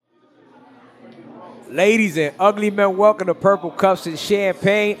Ladies and ugly men, welcome to Purple Cups and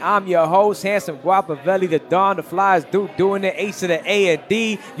Champagne. I'm your host, Handsome Guapavelli, the Don, the Flies, Duke, doing the Ace of the A and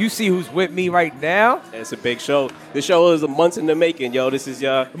D. You see who's with me right now. It's a big show. This show is a months in the making, yo. This is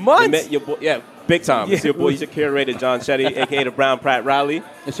your months. Your boy, yeah, big time. Yeah. It's your boy, your curator, John Shetty, a.k.a. the Brown Pratt Riley.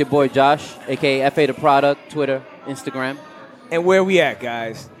 It's your boy Josh, a.k.a. F.A. The Product, Twitter, Instagram. And where we at,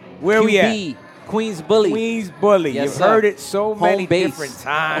 guys? Where we at? Queens Bully. Queens Bully. Yes, You've sir. heard it so many base. different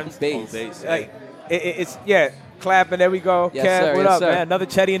times. Home base. Like, it's clapping. There we go. Yes, Kev, sir, what yes, up, sir. man? Another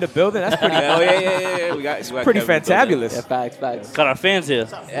Chetty in the building. That's pretty. Oh yeah. We got pretty Kevin fantabulous. Yeah, facts. Got our fans here.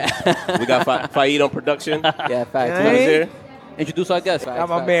 We got Faid on production. Yeah, facts. Hey. Who's here? Introduce our guest. Got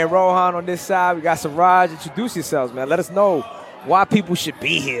my man Rohan on this side. We got Siraj. Introduce yourselves, man. Let us know why people should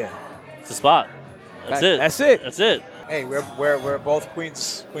be here. It's the spot. That's it. That's it. That's it. Hey, we're both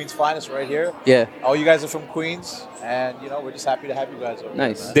Queens finest right here. Yeah. All you guys are from Queens, and we're just happy to have you guys over.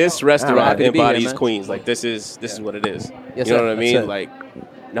 Nice. Here, man. This I'm restaurant happy to be here, embodies man. Queens. Like this is what it is. Yes, you know sir. what I mean? That's it. Like,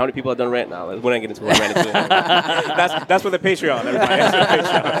 how many people have done rent now? Like, we're not getting into what rent is. That's for the Patreon, everybody. That's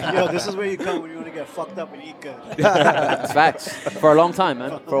for the Patreon. Yo, this is where you come when you want to get fucked up and eat good. It's facts. For a long time,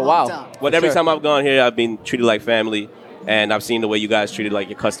 man. For a while. But every time I've gone here, I've been treated like family, and I've seen the way you guys treated like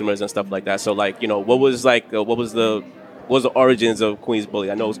your customers and stuff like that. So like, what was the origins of Queens Bully?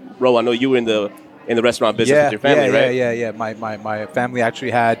 I know, Ro, you were in the restaurant business with your family, right? Yeah. My family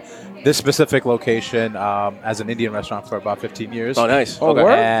actually had this specific location as an Indian restaurant for about 15 years. Oh, nice. Oh, Okay.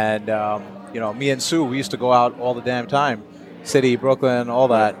 word? And me and Sue, we used to go out all the damn time, city, Brooklyn, all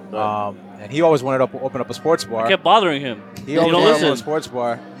that. Right. And he always wanted to open up a sports bar. I kept bothering him. He You always don't wanted to open a listen. sports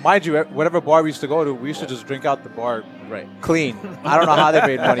bar. Mind you, whatever bar we used to go to, we used to just drink out the bar Right. clean. I don't know how they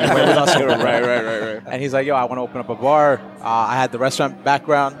made money. But with us over there. Right. And he's like, yo, I want to open up a bar. I had the restaurant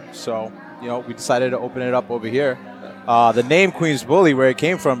background, so, we decided to open it up over here. The name Queens Bully, where it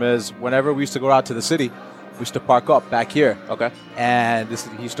came from, is whenever we used to go out to the city, we used to park up back here. Okay. And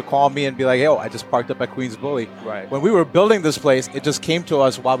he used to call me and be like, yo, I just parked up at Queens Bully. Right. When we were building this place, it just came to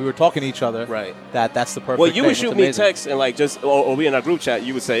us while we were talking to each other. Right. That's the perfect Well, you would name. shoot It's me amazing. text and like or we in our group chat,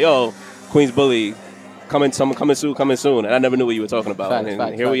 you would say, yo, Queens Bully, coming soon. And I never knew what you were talking about. Facts, and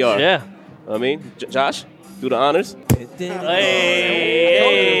facts, here we facts. are. Yeah. I mean, Josh, do the honors.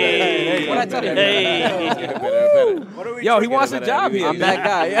 Hey. What I tell you? Hey. What are we Yo, he drinking? wants a job here. I'm that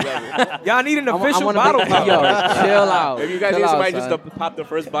guy, yeah. Y'all need an I official want bottle Yo, cover. chill out. If you guys Chill need out, somebody son. just to pop the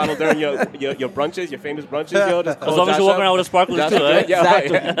first bottle during your brunches, your famous brunches, yo, just As call long as Josh you're walking up. around with a sparkler Josh too, up, right? yeah, right.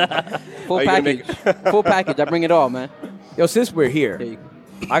 Exactly. Full Are you gonna package. Full package. I bring it all, man. Yo, since we're here, Here you-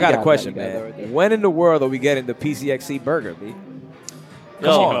 I got you a question, that, you got that man. right there. When in the world are we getting the PCXC burger, B?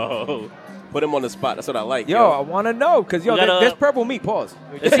 Yo. Put him on the spot. That's what I like. Yo, I want to know, because, We gotta- there's purple meat. Pause.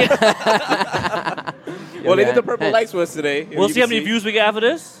 Well, they did man. the purple lights for us today. We'll see how many views we get after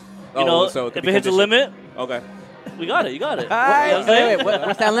this. You Oh, know, so it if could it be hits a conditioned. limit, Okay. we got it. You got it. Hey, You know what I'm saying? Wait,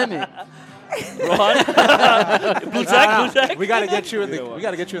 what's that limit? Rohan? Blue check. We gotta get you in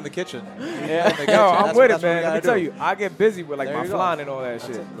the kitchen. Yo, I'm with it, man. Let me tell you, I get busy with, There my you go. flan and all that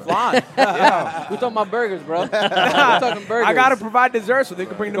shit. Flan. We're talking about burgers, bro. We're talking burgers. I got to provide dessert so they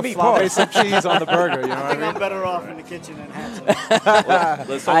can bring the meat. Flan Pause. some cheese on the burger. You know I what think I I'm mean? better off in the kitchen than Hanson.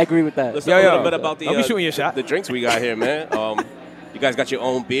 Let's talk, I agree with that. let's Yo, talk a yo. little bit about the Don't be shooting your shot. the drinks we got here, man. You guys got your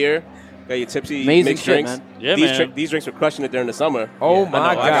own beer. Got your tipsy Amazing mixed shit, drinks. man. Yeah, these man. These drinks were crushing it during the summer. Oh, I my know,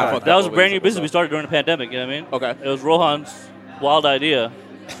 I got God. fucked That up was a over brand new it, business we so- started during the pandemic, you know what I mean? Okay. It was Rohan's wild idea.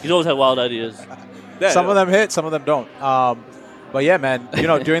 He's always had wild ideas. Yeah, Some of them hit, some of them don't. But yeah, man,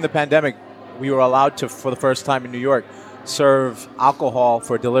 during the pandemic, we were allowed to, for the first time in New York, serve alcohol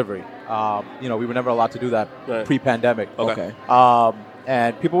for delivery. We were never allowed to do that Right. pre-pandemic. Okay.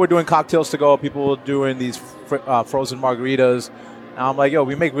 And people were doing cocktails to go. People were doing these frozen margaritas. And I'm like, yo,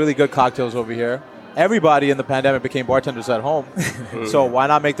 we make really good cocktails over here. Everybody in the pandemic became bartenders at home. So why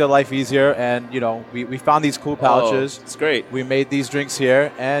not make their life easier? And, we found these cool pouches. Oh, it's great. We made these drinks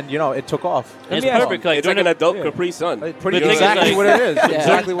here, and, it took off. And it's me ask perfect. Like, It's like during an the- adult yeah. Capri Sun. Pretty The thing is, exactly like- what it is. Yeah.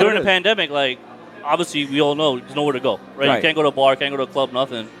 Exactly what during it the is. pandemic, like, obviously we all know there's nowhere to go, right? Right. You can't go to a bar, can't go to a club,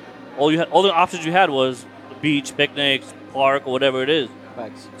 nothing. All the options you had was the beach, picnics, park, or whatever it is.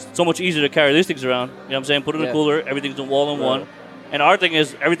 Facts. It's so much easier to carry these things around. You know what I'm saying? Put it in Yeah. a cooler. Everything's all in one. And our thing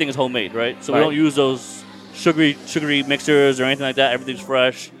is everything is homemade, right? So we Right. don't use those sugary mixers or anything like that. Everything's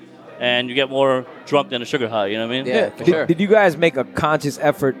fresh, and you get more drunk than a sugar high. You know what I mean? Yeah, for Did, sure. did you guys make a conscious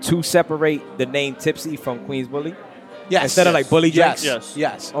effort to separate the name Tipsy from Queens Bully? Yes. Instead of, like, bully drinks?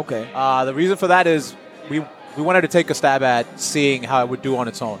 Yes. Okay. The reason for that is we wanted to take a stab at seeing how it would do on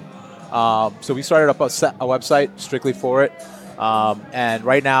its own. So we started up a website strictly for it. And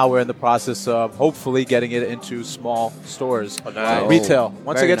right now we're in the process of hopefully getting it into small stores. Nice. Retail.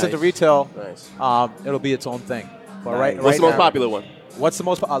 Once Very it gets into nice. retail, Nice. it'll be its own thing. But What's the most now- popular one? What's the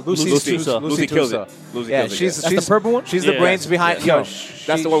most Lucy kills it. Lucy Yeah, kills it, she's yeah. That's the purple one? She's the Yeah. brains behind. Yeah. Yo,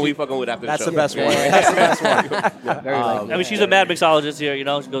 That's the one we fucking with after That's the the show. best Yeah, one. yeah. That's the best one. Very likely. I mean, she's a mad mixologist here. You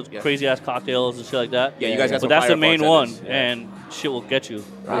know, she goes crazy ass cocktails and shit like that. Yeah, you guys got But some that's fire the main one, bartenders. and shit will get you. All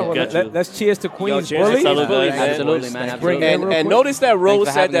right, Will well, get you. let's cheers to Queens cheers to Bully. Queens Bully, man. Absolutely, man. Bring Absolutely. it in real And quick. notice that Rose Thanks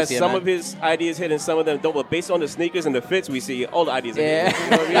for said having that us here, some man. of his ideas hit and some of them don't, but based on the sneakers and the fits we see, all the ideas are Yeah. hit.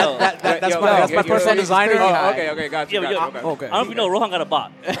 You know what I mean? That's my personal designer. Oh, okay, got you. Yeah, got you. but Okay. I don't know if you know, Rohan got a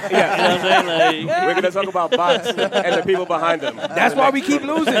bot. You know what I'm saying? Like, We're gonna talk about bots and the people behind them. That's why we keep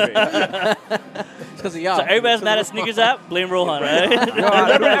losing. Because of y'all. so everybody's mad at sneakers app. Blame Rohan, right?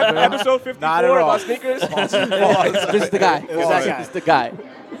 Remember episode 54 Not at all. about sneakers? This is the guy. This is the guy.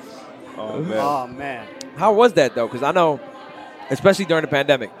 Oh, man. How was that, though? Because I know, especially during the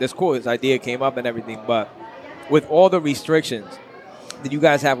pandemic, this cool. This idea came up and everything. But with all the restrictions, did you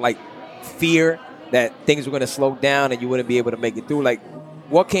guys have, like, fear that things were going to slow down and you wouldn't be able to make it through? Like,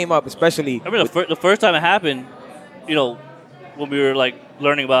 what came up, especially? I remember the first time it happened, you know, when we were like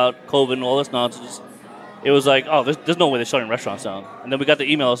learning about COVID and all this nonsense, it was like, oh, there's no way they're shutting restaurants down. And then we got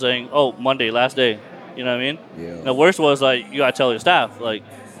the email saying, oh, Monday, last day. You know what I mean? Yeah. And the worst was like, you gotta tell your staff, like,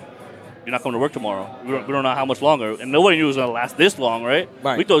 you're not coming to work tomorrow. We don't know how much longer. And nobody knew it was gonna last this long, right?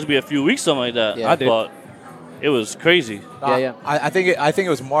 Right. We thought it would be a few weeks, something like that. Yeah. I did. But it was crazy. Yeah. I think it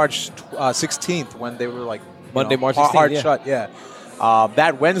was March 16th when they were like Monday, March hard 16th, yeah. shut. Yeah.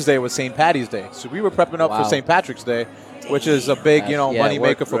 That Wednesday was St. Patty's Day, so we were prepping up Wow. for St. Patrick's Day, which is a big money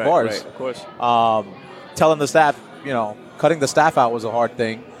maker for bars. Right, of course. Telling the staff, cutting the staff out was a hard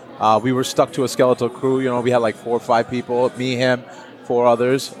thing. We were stuck to a skeletal crew. We had like 4 or 5 people, me, him, 4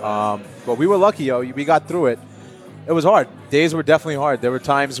 others. But we were lucky, yo. We got through it. It was hard. Days were definitely hard. There were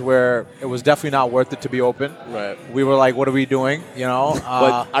times where it was definitely not worth it to be open. Right. We were like, what are we doing? But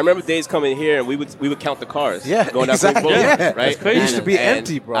I remember days coming here and we would count the cars. Yeah, going down exactly. Queens Boulevard, Yeah. right? It used to be And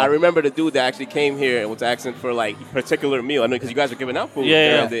empty, bro. I remember the dude that actually came here and was asking for like a particular meal. I know because you guys were giving out food.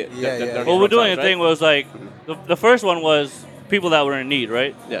 Yeah, during the- yeah. during What the we're doing, times, the thing was like, the first one was people that were in need,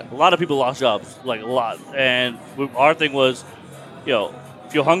 right? Yeah. A lot of people lost jobs, like a lot. And our thing was,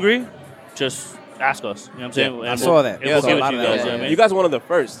 if you're hungry, just ask us. You know what I'm saying? Yeah, And I saw that. and Yeah, we'll I give saw it a to you lot of guys. that. You know what I mean? You guys were one of the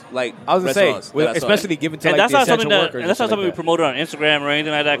first, like, I was going to say, restaurants that I saw. especially given to And like that's the not essential something that, workers. and that's not shit something we like that. promoted on Instagram or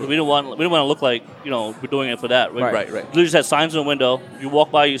anything like that because we didn't want to look like we're doing it for that. Right. Right. We just had signs in the window. You walk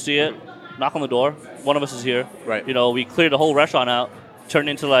by, you see it, knock on the door. One of us is here. Right. We cleared the whole restaurant out, turned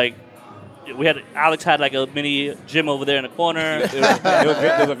into like. Alex had like a mini gym over there in the corner.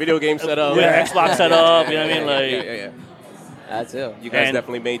 There was a video game set up. We had Xbox set up. You know what I mean? Like, Yeah. That's it. You guys And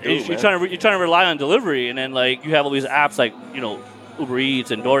definitely made do, you're man. trying to rely on delivery, and then like you have all these apps like Uber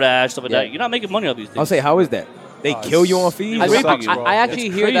Eats and DoorDash stuff like Yeah. that. You're not making money off these things. I'll say, how is that? They kill you on fees? I, It I, sucks, bro. I actually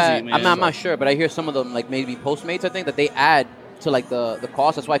It's hear crazy, that. man. I'm not sure, but I hear some of them, like maybe Postmates, I think, that they add to like the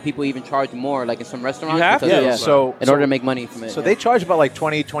cost. That's why people even charge more, like in some restaurants. You have to. because, Yeah, so- in order to make money from it. So yeah. they charge about like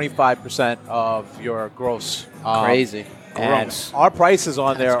 20-25% of your gross. Crazy. And Gross. our prices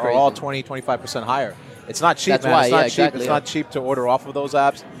on there That's are all crazy. 20-25% higher. It's not cheap, That's man. why, it's not yeah, cheap. exactly, It's yeah. not cheap to order off of those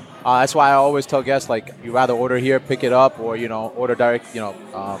apps. That's why I always tell guests like you rather order here, pick it up, or order direct.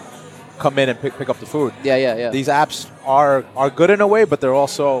 Come in and pick up the food. Yeah. These apps are good in a way, but they're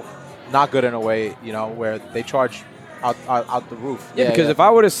also not good in a way. Where they charge out the roof. Yeah, because if I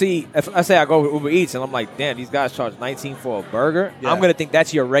were to see, if I say I go to Uber Eats and I'm like, damn, these guys charge $19 for a burger, Yeah. I'm going to think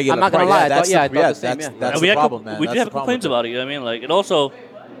that's your regular I'm not price. gonna lie. I that's thought- yeah, I the, thought the same, that's, yeah. that's And we the had problem, man. We That's did have the problem complaints with it. about it. You know what I mean? Like, and also,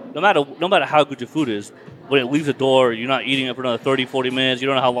 no matter how good your food is, when it leaves the door, you're not eating it for another 30, 40 minutes. You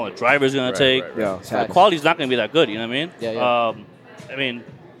don't know how long the driver's going to take. Yeah, it's The happening. quality's not going to be that good. You know what I mean? Yeah. I mean,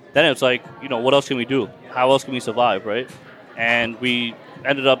 then it's like, what else can we do? How else can we survive, right? And we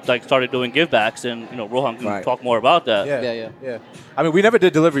ended up started doing givebacks, and Rohan can Right. talk more about that. Yeah. I mean, we never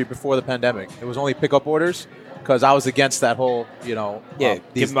did delivery before the pandemic. It was only pickup orders because I was against that whole, giving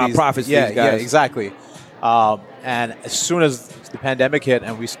out profits to Yeah, these guys. yeah, exactly. And as soon as the pandemic hit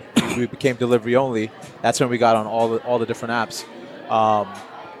and we became delivery only, that's when we got on all the different apps.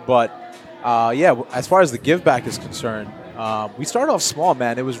 As far as the give back is concerned, we started off small,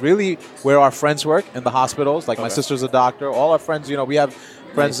 man. It was really where our friends work in the hospitals. Like my sister's a doctor. All our friends, we have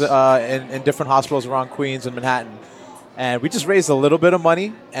friends in different hospitals around Queens and Manhattan. And we just raised a little bit of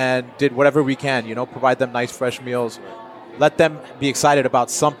money and did whatever we can, provide them nice, fresh meals. Let them be excited about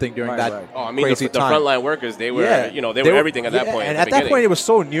something during that right. Oh, I mean, crazy the time. frontline workers, they were, they were everything at that point. And at at that point, it was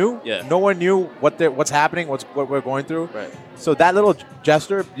so new. Yeah. No one knew what's happening, what we're going through. Right. So that little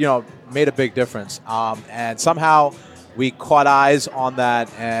gesture, made a big difference. And somehow we caught eyes on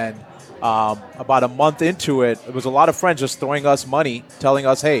that, and about a month into it, it was a lot of friends just throwing us money, telling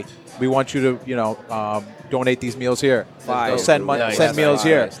us, "Hey, we want you to, donate these meals here. Fire. Send meals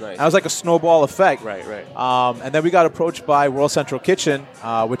here." Nice. And it was like a snowball effect. Right. And then we got approached by World Central Kitchen,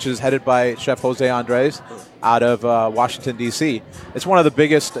 which is headed by Chef Jose Andres out of Washington, D.C. It's one of the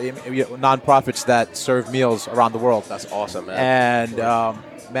biggest nonprofits that serve meals around the world. That's awesome, man.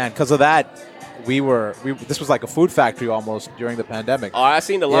 And, because of that, this was like a food factory almost during the pandemic. Oh, I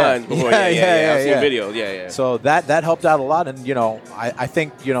seen the lines before. Yeah. I've seen videos. Yeah. So that helped out a lot. And, I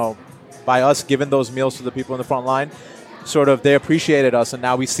think, by us giving those meals to the people in the front line, sort of they appreciated us, and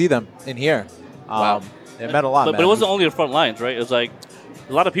now we see them in here. Wow. It meant a lot, But it wasn't only the front lines, right? It was like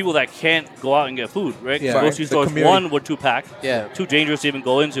a lot of people that can't go out and get food, right? Yeah. Grocery The stores, community. one, were too packed. Yeah. Too dangerous to even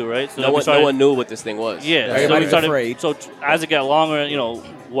go into, right? So No then we one, started- no one knew what this thing was. Yeah. So Everybody we was started, afraid. So as it got longer,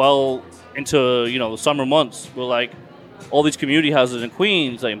 well into, the summer months, we're like, all these community houses in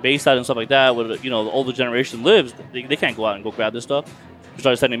Queens, like in Bayside and stuff like that, where, the older generation lives, they can't go out and go grab this stuff. We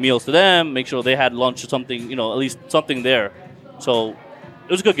started sending meals to them, make sure they had lunch or something, at least something there. So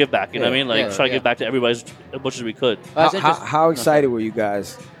it was a good give back, you know what I mean? Like, Yeah, try to yeah. give back to everybody as much as we could. That's interesting. How excited were you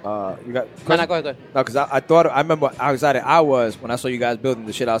guys? You got No, go ahead. No, because I remember how excited I was when I saw you guys building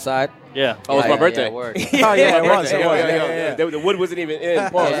the shit outside. Yeah. Oh, it was my birthday. Yeah, word. Oh, yeah, it was. Yeah. The wood wasn't even in.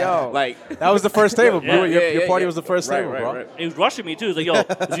 Pause. Yo. Like, That was the first table. Yeah. Your party was the first Right, table, bro. right. He was rushing me too. He's like, "Yo, is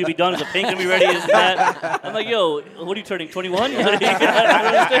it gonna be done? Is the paint gonna be ready? Is that?" I'm like, "Yo, what are you turning 21?"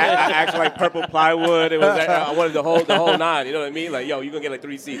 I actually like purple plywood. It was. I wanted the whole nine. You know what I mean? Like, yo, you gonna get like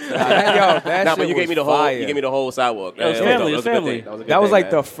 3 seats. that Nah, but shit you gave me the was whole. fire. You gave me the whole sidewalk. Yeah, it was That family, was it was a good family. day. That was a good That was day, like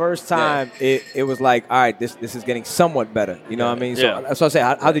man. the first time it was like, all right, this is getting somewhat better. You know what I mean? So Yeah. that's what I say.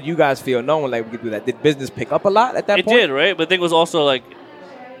 How did you guys feel knowing like we could do that? Did business pick up a lot at that It point? did, right? But the thing was also like,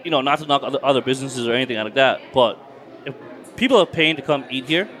 not to knock other businesses or anything like that, but if people are paying to come eat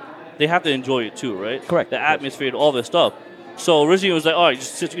here, they have to enjoy it too, right? Correct. The atmosphere and all this stuff. So originally it was like, all right,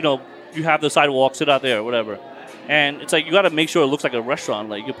 just sit, you have the sidewalk, sit out there, or whatever. And it's like you got to make sure it looks like a restaurant.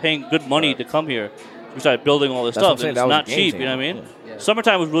 Like you're paying good money to come here. We started building all this That's what I'm stuff, saying, and that it's was a not game cheap. changer. You know what I mean? Yeah.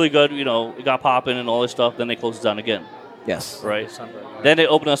 Summertime was really good. It got popping and all this stuff. Then they closed it down again, Yes. right? Then they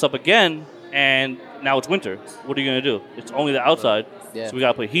opened us up again, and now it's winter. What are you gonna do? It's only the outside, Yeah. so we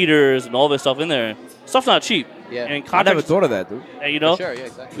gotta put heaters and all this stuff in there. Stuff's not cheap. Yeah. And I never contractors, thought of that, dude. and, Sure, yeah,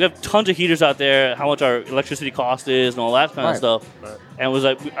 exactly. we have tons of heaters out there. How much our electricity cost is and all that kind of Right. stuff. And it was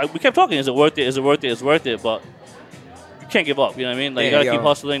like we kept talking. Is it worth it? Is it worth it? Is it worth it? But you can't give up. You know what I mean? Like you Yeah, gotta keep yo.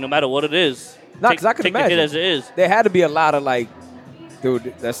 husling no matter what it is. Nah, Take- 'cause I can take the hit imagine. as it is. There had to be a lot of like,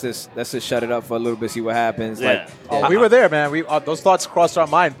 dude, let's just shut it up for a little bit, see what happens. Yeah. Like, We were there, man. Those thoughts crossed our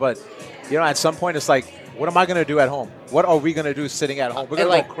mind, but at some point it's like, what am I gonna do at home? What are we gonna do sitting at home? We're And gonna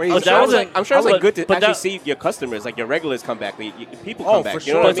like, go crazy. Oh, I'm that sure was I'm sure it's like good to but actually that- see your customers, like your regulars come back, people Oh, come back. for You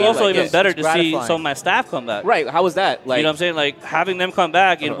sure. know But what it's I mean? also Like, even yeah. better it's to see gratifying. some of my staff come back. Right? How was that? Like, You know what I'm saying? Like having them come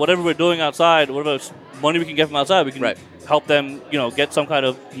back and whatever we're doing outside, whatever money we can get from outside, we can Right. help them, get some kind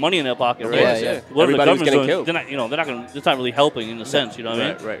of money in their pocket, right? Yeah, yeah. Whatever the Everybody was government's getting doing, killed. they're not, they're not going. It's not really helping in a sense, you know what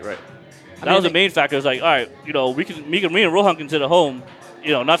I mean? Right. That was the main factor. It's like, all right, me and Rohan can sit at home,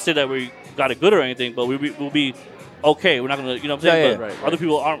 not say that we got it good or anything, but we'll be okay. We're not gonna, what I'm saying? Yeah, But right. other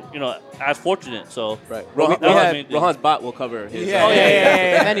people aren't, as fortunate. So Right. Rohan, that was the main thing. Rohan's bot will cover his. Yeah. Oh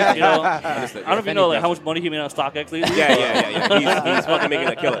yeah. Anything. You know, Understood. I don't even know like how much money he made on StockX lately. Yeah. He's fucking making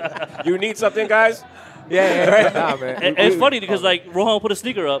a killer. You need something, guys? yeah. Nah, man. And it's funny because like Rohan put a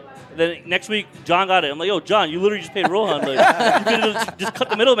sneaker up, then next week John got it. I'm like, yo, John, you literally just paid Rohan. Like, you could have just cut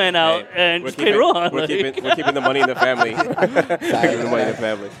the middleman out and just paid Rohan. We're Like, keeping the money in the family. Keeping the money in the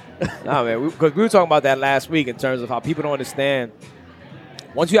family. Nah, man, because we were talking about that last week in terms of how people don't understand.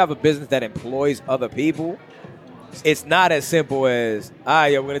 Once you have a business that employs other people, it's not as simple as,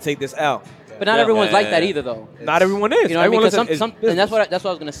 we're going to take this out. But not everyone's like that either, though. Not everyone is. You know what I mean? Everyone Because listen, it's and that's what I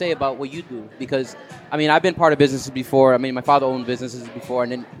was going to say about what you do. Because I've been part of businesses before. My father owned businesses before,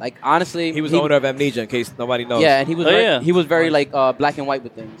 and then honestly, he was owner of Amnesia, in case nobody knows. Yeah, and he was Oh, yeah. he was very black and white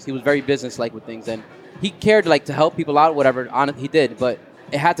with things. He was very business-like with things, and he cared to help people out, whatever. He did, but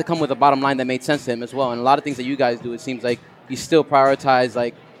it had to come with a bottom line that made sense to him as well. And a lot of things that you guys do, it seems like you still prioritize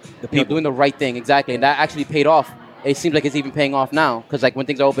the people doing the right thing, exactly, and that actually paid off. It seems like it's even paying off now because when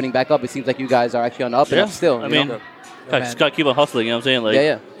things are opening back up, it seems like you guys are actually on the up and up still. I you mean, know? just gotta keep on hustling. You know what I'm saying? Like,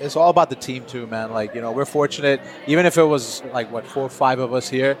 yeah. It's all about the team too, man. We're fortunate. Even if it was 4 or 5 of us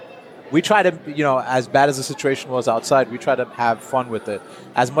here, we try to, as bad as the situation was outside, we try to have fun with it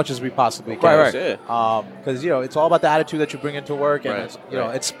as much as we possibly can. Right. Yeah. Because it's all about the attitude that you bring into work, and Right, it's,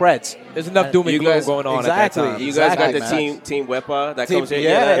 right. it spreads. There's enough doom and You gloom guys- going on exactly. at that time. You guys got the Exactly, team Wepa that Team- comes in.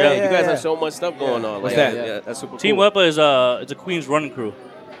 yeah, You guys yeah. have so much stuff going on. What's Like, that? Yeah, that's super Team cool. Wepa is it's a Queens running crew.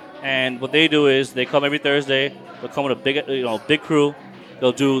 And what they do is they come every Thursday. They'll come with a big crew.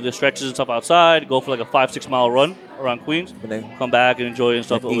 They'll do the stretches and stuff outside. Go for like a 5-6 mile run around Queens. And then Come back and enjoy and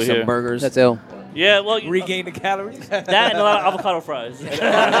stuff eat over some here. burgers. That's ill. Yeah, well, Regain the calories. that and a lot of avocado fries.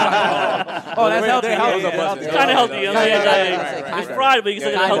 Oh, that's healthy. It's kind of healthy. You know what I'm saying? Right. It's fried, but you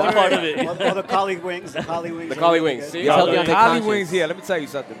still get the healthy part of it. Or the collie wings. The collie wings. The collie wings. See? It's healthy on the Collie conscience. wings here. Let me tell you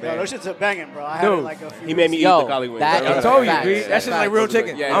something, Yo, man. those shits are banging, bro. I had Dude, it like a few He made me eat Yo, the collie wings. that I is told you, facts. B. That That's shit's like real facts.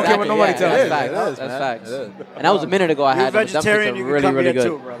 chicken. Yeah, I don't care what exactly. nobody Yeah, tells that's you. facts. is, That's man. facts. It is. And that was a minute ago I You're had them. vegetarian, Dumplings you are can really, come really here good.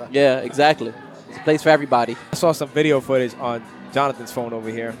 too, brother. Yeah, exactly. It's a place for everybody. I saw some video footage on Jonathan's phone over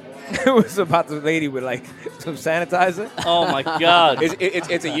here. It was about the lady with like some sanitizer. Oh my God.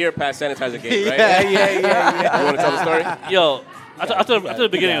 It's a year past sanitizer game, right? yeah. You want to tell the story? Yo, after the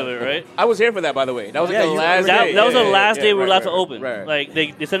beginning of it, right? I was here for that, by the way. That was like Yeah, the you last were day. That was the last day we were right, allowed right, to open. Right. Like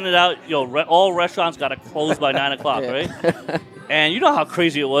they sent it out. Yo, all restaurants got to close by 9 o'clock, Yeah. right? And you know how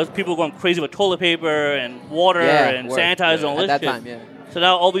crazy it was. People were going crazy with toilet paper and water and word. sanitizer and all At this that shit. time, yeah. So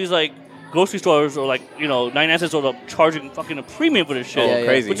now all these like grocery stores or like 99 cents are charging fucking a premium for this shit. Yeah, yeah.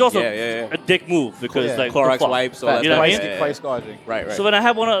 Crazy. Which is also Yeah. a dick move because Yeah. like Clorox the fuck? wipes, all that You know what I stuff. mean? Yeah. Price gouging. Right. So then I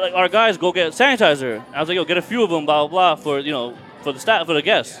had one of our guys go get sanitizer. I was like, yo, get a few of them, blah blah blah, for for the staff, for the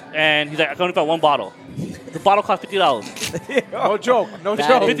guests. And he's like, I can only find one bottle. The bottle cost $50. No joke. No That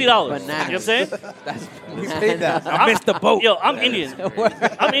joke. is $50. You know what I'm bananas. saying? That's We paid that. I missed the boat. Yo, I'm Indian.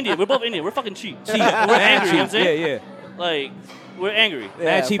 I'm Indian. We're both Indian. We're fucking cheap. We're angry. You know what I'm saying? Yeah. Like, we're angry.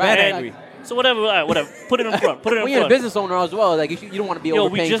 Mad cheap fact. and angry. So whatever, all right, whatever. Put it in front. Put it in When you're a front. business owner as well, like you don't want to be Yo,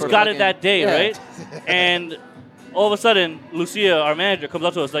 overpaying we just for got fucking- it that day, Yeah. right? And all of a sudden, Lucia, our manager, comes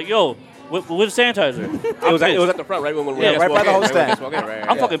up to us like, yo, with sanitizer. It was at the front, right? When we Yeah, just right by walked the in, whole right when we stand. just walked in, right,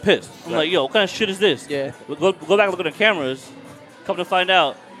 I'm yeah. fucking pissed. I'm like, yo, what kind of shit is this? Yeah. Go back and look at the cameras. Come to find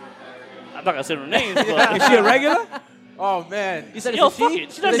out, I'm not gonna say her names, but Is she a regular? Oh man. You said yo, it's a fuck she?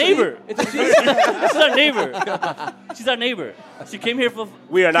 it. She's our It's a she? neighbor. It's a she. She's our neighbor. She's our neighbor. She came here for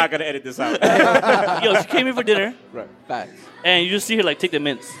We are not going to edit this out. she came here for dinner, Facts. and you just see her like take the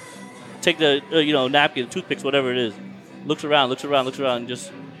mints, take the napkin, toothpicks, whatever it is. Looks around, and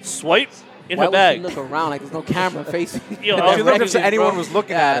just swipe in Why her would bag. she look around like there's no camera facing? Yo, She I looked was, as if anyone was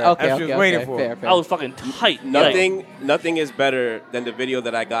looking at her. Okay, as she was okay, waiting okay. for. Fair, fair. I was fucking tight. Nothing is better than the video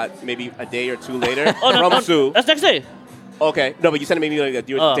that I got maybe a day or two later Oh, no, from no, Sue. that's next day. Okay, no, but you sent it maybe like a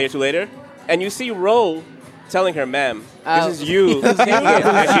day or two later, and you see Ro telling her, "Ma'am, this is you."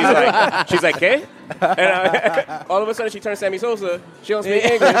 And she's like, "Hey?" And all of a sudden, she turns Sammy Sosa. She don't speak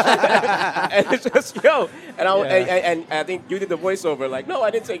English, and it's just and I think you did the voiceover. Like, no,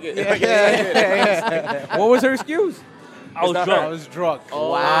 I didn't take it. What was her excuse? I was I drunk. was drunk.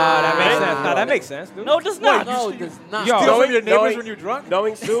 Wow. That makes sense. No, that makes sense, dude. No, it does not. No, it does not. Yo, Steal from your neighbors knowing- when you're drunk?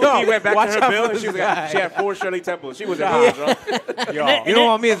 Knowing Sue, No, he went back watch to her out bill, for and she this was like, guy. she had 4 Shirley Temples. She was Yo. drunk. Yo. You don't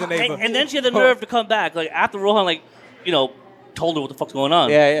want me as a neighbor. And then she had the nerve to come back, like after Rohan, like told her what the fuck's going on.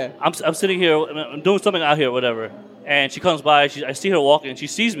 Yeah. I'm sitting here, I'm doing something out here, or whatever, and she comes by. I see her walking, and she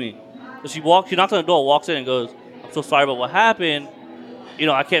sees me. So she knocks on the door, walks in, and goes, "I'm so sorry about what happened.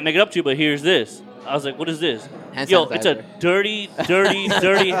 I can't make it up to you, but here's this." I was like, "What is this?" Hand Yo, it's a sanitizer.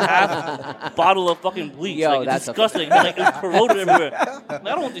 dirty half bottle of fucking bleach. Yo, like, that's it's disgusting. Like, it's corroded everywhere. Like, I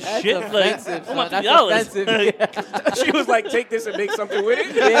don't want this That's shit. offensive, Like, son. $50. That's offensive. She was like, take this and make something with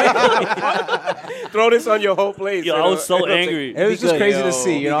it. Throw this on your whole place. Yo, I was so angry. It was just good, crazy yo. to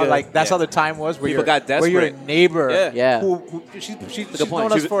see, Be good. like that's Yeah. how the time was where People got where your desperate. neighbor, Yeah. who she's point.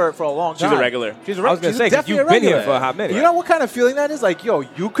 known us for a long time. She's a regular. She's a I was gonna she's say, 'cause definitely you've been here regular. for a hot minute. You know what kind of feeling that is? Like, yo,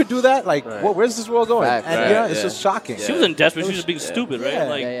 you could do that. Like, Right. where's this world going? Fact, and right, it's yeah. just shocking. She wasn't desperate. She was just being stupid, right? Yeah.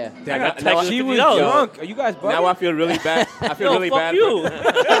 Like, Yeah. I got Now taxed She was $50. drunk. Are you guys bugging? Now I feel really bad. I feel Yo, really fuck bad. you.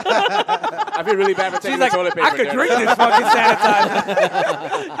 I feel really bad for taking She's like, the toilet paper. I could there. drink this fucking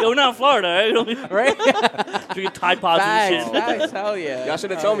sanitizer. Yo, we're not in Florida, right? You know what I mean? Right? Drinking Tide Pods and Facts, shit. facts, hell yeah. Y'all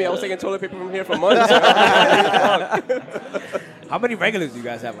should have told me I was taking toilet paper from here for months. How many regulars do you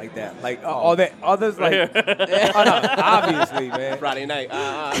guys have like that? Like, are there others like? Right here. Oh, no, obviously, man. Friday night.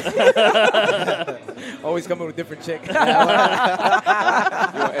 Always coming with a different chick. That's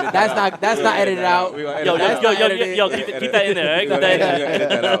not edited out. We gonna Yo, edit That's that not out. yo, keep that in there, right? We Keep gonna that in there. edit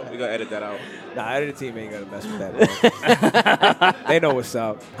that out. We gonna edit that out. Nah, the team ain't gonna mess with that. Man. They know what's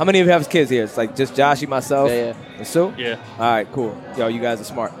up. How many of you have kids here? It's like just Joshy, myself, Yeah. and Sue. Yeah. All right, cool. Yo, you guys are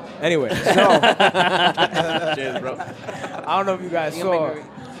smart. Anyway, so Cheers, bro. I don't know if you guys You gonna saw. make me-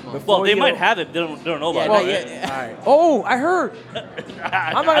 before Well, they you might know- have it. They don't know Yeah, about not it. yet. right? All right. Oh, I heard.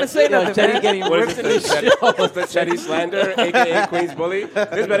 I'm not gonna say Yo, nothing. Teddy man. getting What ripped is in this? this The show. What's the Chetty slander, aka Queen's Bully?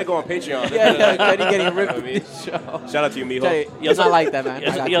 This better go on Patreon. Yeah, Teddy getting ripped I in mean, this show. Shout out to you, Mijo. Teddy, it's not like that, man.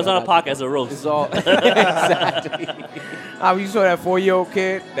 I got He you, was on I a got you. podcast as a roast. It's all exactly. You saw that 4-year-old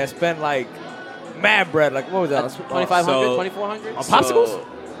kid that spent like mad bread. Like, what was that? 2,500, So- 2,400? On popsicles? So,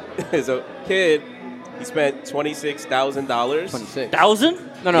 as a kid, he spent $26,000. 26. 1,000?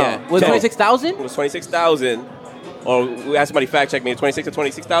 No. Yeah. Was it So- 26,000? It was 26,000. Or we had somebody fact check me. 26 to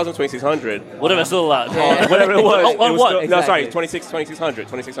 26,000, 2,600. Whatever, still a lot. Yeah. Whatever it was. On it was what? still- No, sorry, Exactly.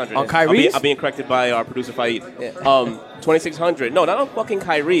 2,600. On Kyrie's? I'm being corrected by our producer Faid. Yeah. 2,600. No, not on fucking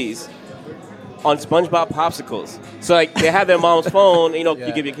Kyrie's. On SpongeBob popsicles. So like they have their mom's phone. You know, Yeah.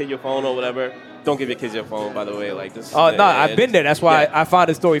 you give your kid your phone or whatever. Don't give your kids your phone, by the way. Like this. Oh, no, I've been there. That's why Yeah. I found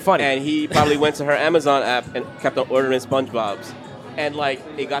the story funny. And he probably went to her Amazon app and kept on ordering SpongeBob's, and like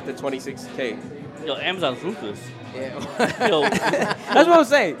it got to 26K. Yo, Amazon's ruthless. Yeah. Yo, That's what I'm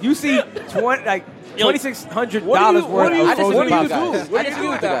saying. You see $2,600 worth of frozen what do you popsicles. do? What do you do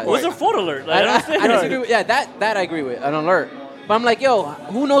with that? what's a photo alert? Like, I don't I understand. disagree with, yeah, that I agree with, an alert. But I'm like, yo,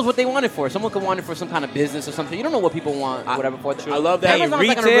 who knows what they want it for? Someone could want it for some kind of business or something. You don't know what people want, whatever for. I love that. Hey, Amazon's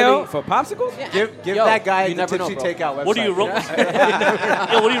like on a retail really- for popsicles? Yeah, Give yo, that guy you the never know, tipsy bro. takeout website. What are you, yo,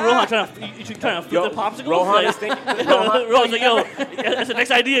 what are you, Rohan, trying to flip Yo, the popsicles? Rohan Like- is thinking. Rohan's like, yo, that's the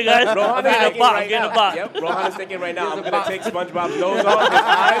next idea, guys. Rohan I'm is getting a thinking bot. right I'm getting now. a bot. Yep, Rohan is thinking right now. I'm gonna take SpongeBob's nose off his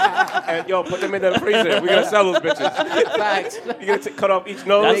eyes and yo, put them in the freezer. We're gonna sell those bitches. Facts. You're gonna cut off each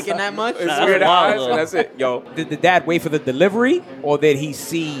nose. Making that much? It's Nah, weird that's wild, eyes, though. and that's it. Yo, Did the dad wait for the delivery, or did he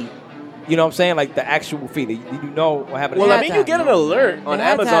see, you know what I'm saying, like the actual fee? Did you know what happened? well, They I had mean, to you get an have alert known. on They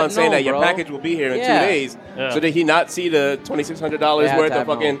had to Amazon have saying that known, your bro. package will be here in Yeah. 2 days. Yeah. So did he not see the $2,600 They had worth to of have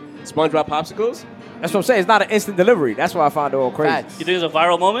fucking SpongeBob popsicles? That's what I'm saying. It's not an instant delivery. That's why I found it all crazy. Facts. You think it's a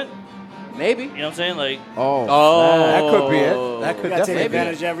viral moment? Maybe. You know what I'm saying? Like, Oh. That could be it. That You could gotta take definitely be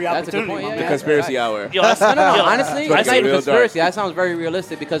advantage it. of every That's a good opportunity. point, my yeah. man. The Conspiracy hour. yo, that's, No, yo, honestly, It's that's not even real conspiracy. dark. That sounds very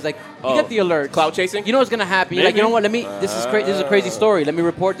realistic because, like, you Oh. get the alert. Clout chasing? You know what's gonna happen. You're like, you know what? This is crazy. This is a crazy story. Let me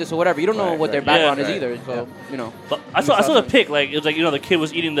report this or whatever. You don't know Right, what their right, background yeah, is right. either. So you know. But I saw the pic. Like, it was like, you know, the kid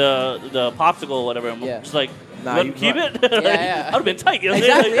was eating the popsicle or whatever. I'm Yeah. just like, Nah, let you him keep can't. it? Yeah, yeah. I'd have been tight. You know what I'm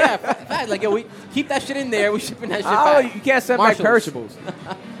Exactly. saying? Yeah. Fact. Like, yo, we keep that shit in there. We shipping that shit Oh, back. you can't send Marshalls. back perishables.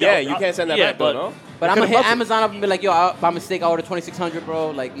 Yeah, you can't send that yeah, back though, but- no? But I'm gonna could've hit buffed it. Amazon up and be like, yo, by mistake, I ordered 2,600,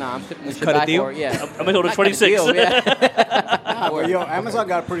 bro. Like, nah, I'm shipping this shit cut a back. deal? Or, yeah. I'm gonna go to Not cut a 26. deal, yeah. Nah, but yo, Amazon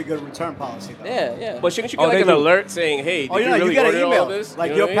got a pretty good return policy. Though. Yeah, yeah. But shouldn't you Oh, get like they an do. alert saying, hey, did Oh, you you know, really you get an order all email this? like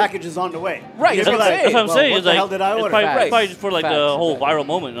You know your what I mean? package is on the way. Right, You'd that's be what I'm like, saying. That's what I'm well, saying. What It's the like, hell did I it's order? probably, Facts. probably just for like the Facts. whole viral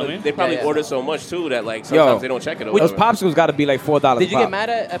moment. I mean, They probably Yeah, yeah. order so much too that like sometimes they don't check it or Those whatever. popsicles got to be like $4. Did you pop. get mad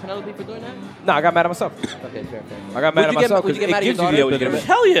at Penelope for doing that? No, I got mad at myself. Okay, fair. I got mad at Would you get- myself would you because get mad it at gives your you daughter? the ability.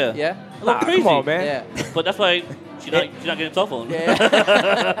 hell yeah. Yeah. A little Nah, crazy. come on, man. Yeah. But that's why she's not getting a cell phone. Yeah.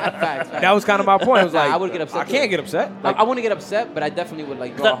 Facts. That was kind of my point. I was Nah, like, I would get upset I too. can't get upset. Like, I wouldn't get upset, but I definitely would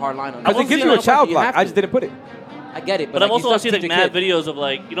like draw That- a hard line on it. Because it wasn't gives seeing you a that child You block. have I to. just didn't put it. I get it, But like, I've also you seen still like teach your mad kid. videos of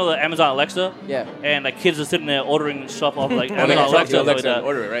like, you know, the Amazon Alexa? Yeah. And like kids are sitting there ordering stuff off like Oh, they Amazon can Alexa, talk to stuff like Alexa and that.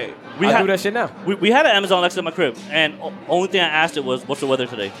 order it, right? We I had, do that shit now. we had an Amazon Alexa in my crib, and only thing I asked it was, "What's the weather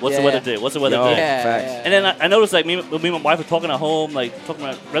today? What's the Yeah, weather yeah. today? What's the weather Yo. today?" Yeah, Facts. yeah. And then I noticed like me and my wife were talking at home, like talking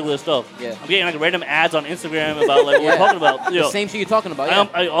about regular stuff. Yeah. I'm getting like random ads on Instagram about like what we're talking about. The Yo, same shit you're talking about.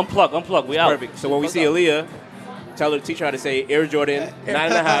 I Yeah. unplug. We out. Perfect. So when we see Aaliyah, tell her to teach her how to say Air Jordan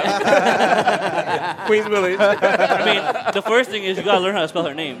 9.5. Queens Village. I mean, the first thing is you gotta learn how to spell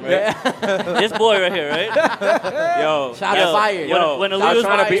her name, right? This boy right here, right? Yo. Shots Yo, fired. Yo, When I Aaliyah was was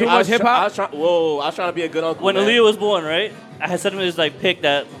trying to be Too I much was try- hip-hop? I was trying- Whoa, I was trying to be a good uncle. When man. Aaliyah was born, right? I had sent him this like pic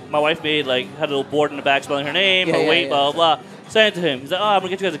that my wife made, like had a little board in the back spelling her name, Yeah, her yeah, weight, yeah. blah blah blah. Sent it to him. He's like, "Oh, I'm gonna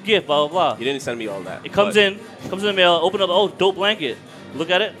get you guys a gift, blah blah He blah." didn't send me all that. It comes but- in the mail. Open up, oh, dope blanket. Look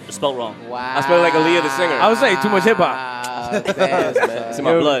at it. It's spelled wrong. Wow. I spell like Aaliyah the singer. I was saying too much hip hop. It's in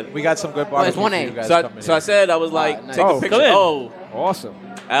my blood. We got some good Well, it's barbecue one for A. you guys So coming I in. said, I was like, nice. take Oh, a picture. come in. Oh, Awesome.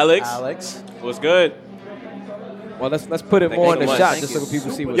 Alex, Alex. what's good? Well, let's put it Thank more you in the so much. shot Thank just you. so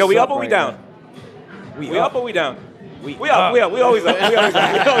people see what's Yo, we up up or we right down? now. We up or we down? We We up. We always up. We always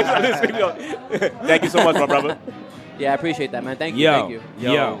up. We always up this week. We up. Thank you so much, my brother. Yeah, I appreciate that, man. Thank you. Yo, Thank you.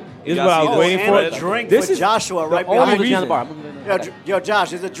 yo. This is gotta what I see was this. waiting And for. a drink This for is Joshua right only I'm behind moving you. down the bar. Yo, Josh,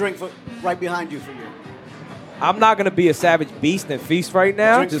 there's a drink right behind you for you. I'm not gonna be a savage beast and feast right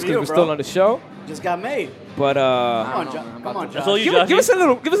now, Drinks just for you, because we're bro. still on the show. Just got made. But Come I on, don't know, Josh. man. Come About on, to- That's all Josh. you, give us a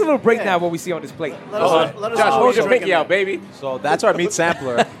Josh. little breakdown Yeah. of what we see on this plate. Let us know Josh, what hold you're your drinking pinky out, there. baby. So that's our meat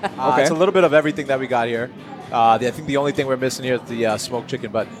sampler. Okay. It's a little bit of everything that we got here. I think the only thing we're missing here is the smoked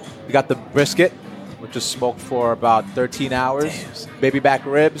chicken, but we got the brisket, which is smoked for about 13 hours. Baby back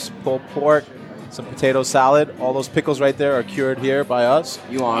ribs, pulled pork, some potato salad. All those pickles right there are cured here by us.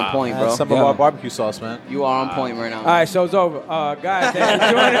 You are on point, And bro. some Yeah. of our barbecue sauce, man. You are on point right now. All right, show's over. Guys, thanks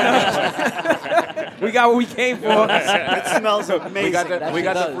for joining us. We got what we came for. It smells amazing. We got the That we shit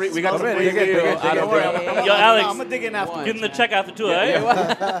got the does. free we got the Come in, free dig in, meal dig in, out dig of in. there. Yo, Alex, I'm gonna dig in after. give them the check after too, right?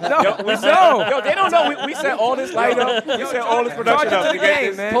 Yo, they don't know we set all this light up. We set all this production Charge it up to to the get game,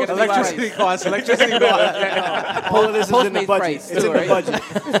 this. man. Postmates Electricity price. costs. Electricity costs. All of this is in the Postmates budget. price, It's too, in the right?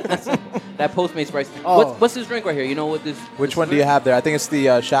 budget. That Postmates price. Oh. What's this drink right here? You know what this? Which one do you have there? I think it's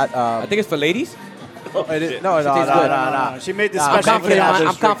the shot. I think it's for ladies. No, no, tastes no, good. no. She made this Nah, I'm special. confident. have I'm this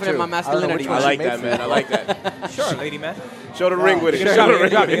drink, confident in my too. I don't know masculinity. which I one like she made that, for man. you. I like that. Sure, lady man. Show the ring with it. Drop Show it, the ring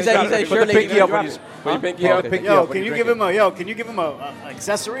drop with it. it. He said, Put sure, the lady. pinky up drop when you. it. Put your pinky Put up. the pinky Yo, up when can you drink give it. him a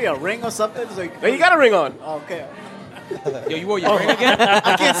accessory, a ring or something? It's like, Hey, you got a ring on. oh, okay. Yo, you wore your ring again?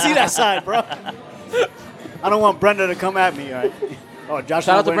 I can't see that side, bro. I don't want Brenda to come at me. All right. Oh, Josh.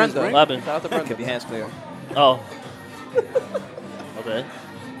 Shout out to not wearing his Brenda. ring? What happened? Shout out to Brenda. Keep your hands clear. Oh. Okay.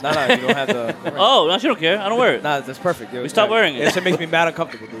 No, you don't have the ring. Oh, no, she don't care. I don't wear it. Nah, that's perfect. Yo, We stopped wearing it. That shit makes me mad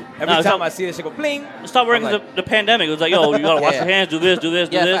uncomfortable, dude. Every Nah, time stop- I see this shit go bling. Stop wearing I'm like- the pandemic. It was like, yo, you gotta wash Yeah. your hands, do this, do this,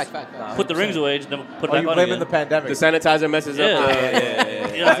 do Yeah, this. fact. Put the rings away, just never put it Oh, back you on blaming again. the pandemic? The sanitizer messes up. Yeah.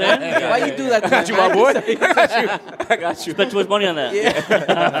 Yeah. You know what I'm saying? Why you do that? I got you, my boy. I got you. I got you. Spent too much money on that.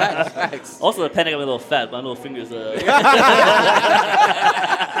 Yeah. Facts. Also, the pandemic got me a little fat. My little fingers.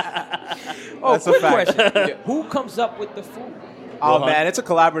 Oh, That's a quick fact. question. Who comes up with the food? Oh Rohan. man, it's a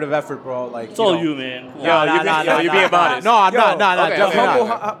collaborative effort, bro. Like It's all know. you, man. Yo, you're being modest. No, I'm Yo, not. No, okay, definitely okay. Humble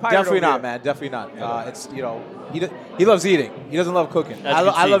not. pirate Definitely over not, here. man. Definitely not. It's he loves eating. He doesn't love cooking. That's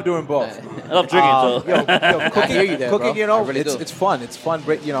I good love see. doing both. I love drinking, so. Yo, cooking, I hear you there, cooking, bro. you know, I really do. it's fun. It's fun,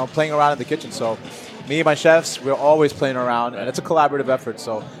 playing around in the kitchen. So, me and my chefs, we're always playing around, and it's a collaborative effort.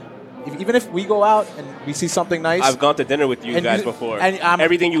 So, even if we go out and we see something nice, I've gone to dinner with you And guys you- before. and I'm-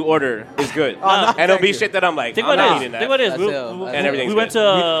 Everything you order is good. Oh, no, and it'll thank be you. shit that I'm like, Think I'm about not this. eating Think that. about this. That's it. That's And everything's we went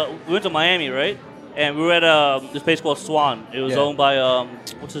good. to we went to Miami, right? And we were at this place called Swan. It was Yeah. owned by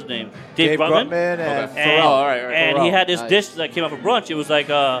what's his name? Dave Grutman Grutman. and Okay. And, Pharrell, all right. and Pharrell. he had this Nice. dish that came out for brunch. It was like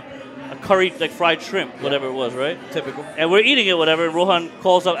a curry, like fried shrimp, whatever it was, right? Typical. And we're eating it, whatever. And Rohan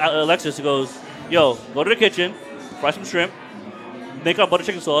calls up Alexis. He goes, "Yo, go to the kitchen, fry some shrimp, make our butter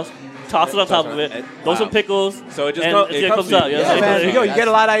chicken sauce, toss it on top of it, throw some pickles, So it just and comes- it it comes comes to you. out." You know Yeah, what I'm man. saying? Yo, you get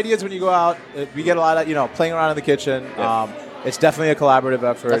a lot of ideas when you go out. We get a lot of playing around in the kitchen. Yeah. It's definitely a collaborative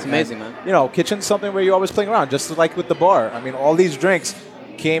effort. That's And, amazing, man. Kitchen's something where you're always playing around, just like with the bar. I mean, all these drinks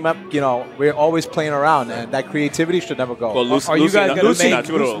came up. We're always playing around, and that creativity should never go. Well, Lucy, Are you guys gonna Lucy make-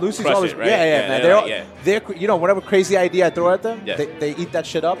 Naturo Lucy's crush always it, right? yeah, man. They're whatever crazy idea I throw at them, Yeah. they eat that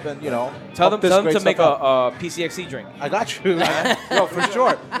shit up, and Tell pump them this to great make stuff out. a PCXC drink. I got you, man. Yo, for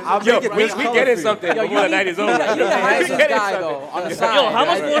sure. I'll Yo, make it we this color getting for you. something Yo, before the night is over. You need to hire We this getting guy, something. though, on the side. Yo, how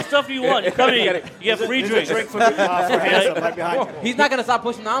much right? more stuff do you want? You come in, you get free There's a drinks. drink for handsome right behind you. He's not gonna stop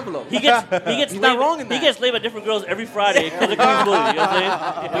pushing the envelope. He gets He's not wrong in He that. gets laid by different girls every Friday because of Queen's Bully. You know what I'm saying?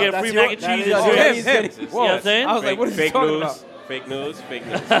 You get free That's mac and your- that cheese is and your- drinks. He's Him. good. You know what I'm saying? I was like, what is he Fake talking news. about? Fake news. Fake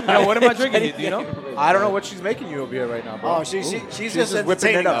news. Yo, what am I drinking? Do you know? I don't know what she's making you over here right now, bro. Oh, she's She's just just whipping it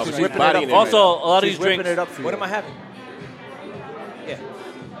entertaining up. us She's right whipping now. it up. Bodying it. Also, a lot of She's these whipping drinks. it up for you. What am I having? Yeah.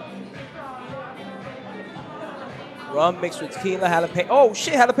 Rum mixed with tequila, jalapeno. Oh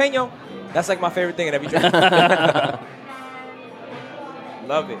shit, jalapeno. That's like my favorite thing in every drink.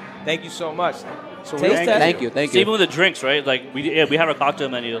 Love it. Thank you so much. So Thank you. Thank you. So even with the drinks, right? Like we have a cocktail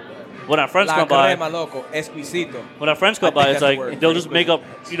menu. When our friends La come by, crema, loco, exquisito. when our friends come I think by, that's it's the like word. they'll just make up.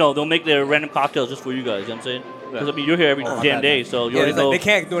 They'll make their random cocktails just for you guys. You know what I'm saying? Because I mean, you're here every damn day, so you Yeah, already it's like know. they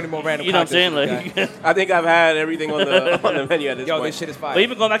can't do any more random You know what I'm saying? cocktails for this Like, guy. I think I've had everything on the menu at this Yo, point. this shit is fire. but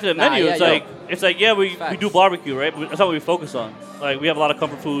even going back to the menu, yeah, it's yo. like yeah, we Facts. do barbecue, right? That's not what we focus on. Like we have a lot of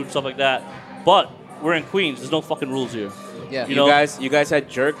comfort food stuff like that, but we're in Queens. There's no fucking rules here. Yeah. You You know- guys had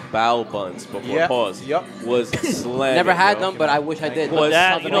jerk bao buns before. Yeah. Pause. Yep. Was slam. Never had them, but I wish I did. Was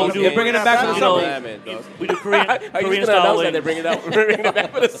that, you know, amazing. we do- bringing it back for the summer. Slamming, dog. We do Korean Are you Korean just gonna style announce that they're wings. bringing it out? We're bringing it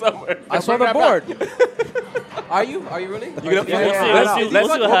back for the summer. I saw the board. Are you? Are you really? You gonna- Yeah, we'll see. yeah, We'll see. let's- We'll see let's-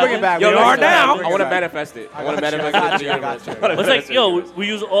 what we'll bring happens. it back. Yo, You We'll are bring it back. now. Bring I it want to back. manifest it. I want to got you, manifest I got it. you, I got you. It's like, yo, we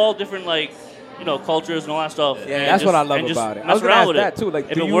use all different cultures and all that stuff. Yeah, and that's what I love and just about it. I Mess was gonna around ask with that it. too. Like,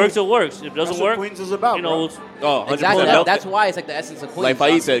 if do it you- works, it works. If it doesn't That's what work, Queens is about, you know, Oh, 100% Exactly. melting. That's why it's like the essence of Queens.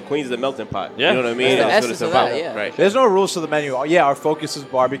 Like Faiz said, Queens is a melting pot. Yeah. You know what I mean? That's the That's what essence it's of about. that, yeah. Right. There's no rules to the menu. Yeah, our focus is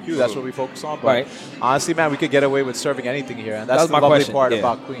barbecue. That's what we focus on. But Right. honestly, man, we could get away with serving anything here, and That that's was the my lovely question, part yeah.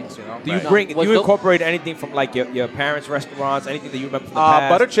 about Queens. Do you Right. bring? Do What's you dope- incorporate anything from like your parents' restaurants? Anything that you remember from the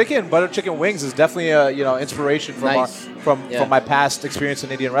past? Butter chicken wings is definitely a inspiration from Nice. from Yeah. my past experience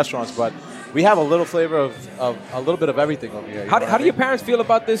in Indian restaurants. But we have a little flavor of a little bit of everything over here. How do your parents feel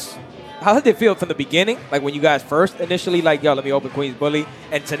about this how did it feel from the beginning? Like when you guys first initially like, yo, let me open Queens Bully,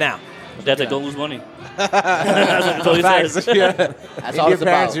 and to now. Dad's like, don't lose money. That's what he Facts. says. Yeah. That's all Your it's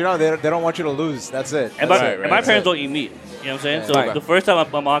parents, about. you know, they don't want you to lose. That's it. And That's my, it. and my That's parents it. don't eat meat. You know what I'm saying? Yeah. So Right. the first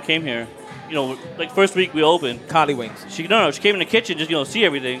time my mom came here, you know, like first week we opened, Collie wings. she came in the kitchen just see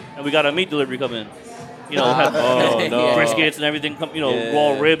everything, and we got a meat delivery come in. You know, had Oh, no. briskets and everything, Yeah.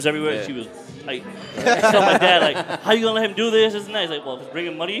 raw ribs everywhere. Yeah. She was like, tell my dad like, how you gonna let him do this? This and that. He's like, well, if it's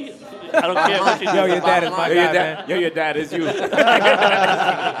bringing money, I don't care. What you do. Yo, your dad is my guy, man. Your dad is you.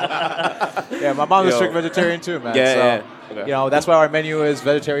 Yeah, my mom's a Yo. strict vegetarian too, man. Yeah, so, yeah. Okay. you know, that's why our menu is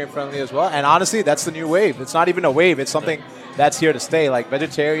vegetarian friendly as well. And honestly, that's the new wave. It's not even a wave. It's something that's here to stay. Like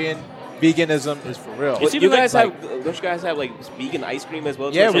vegetarian, veganism is for real. It's You even guys like- have, don't you guys have like vegan ice cream as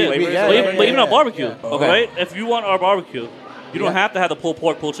well? Yeah, Some we- flavors? yeah, But, yeah, even, but even our barbecue, yeah. Okay. right? If you want our barbecue, you don't Yeah. have to have the pulled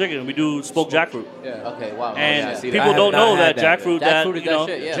pork, pulled chicken. We do smoked jackfruit. Yeah. Okay, wow. And yeah, I see that. people I have don't not know had that that. jackfruit, Jackfruit is you know,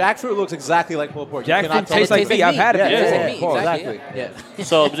 that shit, yeah. Jackfruit looks exactly like pulled pork. You Jackfruit cannot tell tastes the like difference. meat. I've had it Yeah, before. Tastes yeah, like meat, yeah. exactly. Exactly. Yeah.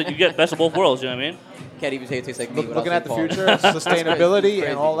 so you get best of both worlds. You know what I mean? Can't even say it tastes like meat. Looking at the without future, saying Paul. sustainability, Crazy,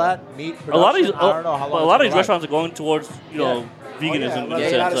 and all bro. that meat production. A lot of these, I don't know how long. a it's lot of gonna these last. restaurants are going towards veganism Yeah, in a like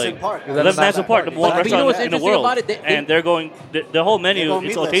sense. Madison Like Park. 11 Madison Park, number one But you know restaurant what's in the interesting world, about it? and they're going. The whole menu, They're going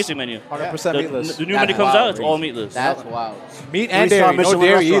it's all meatless. tasting menu. 100% The, meatless. the new That's menu comes wild. out, it's all meatless. That's wild. Meat and Three-star dairy. No Michelin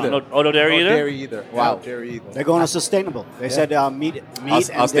dairy restaurant. either. No dairy No either. dairy either. Wow. No dairy either. They're going to sustainable. They said meat I'll and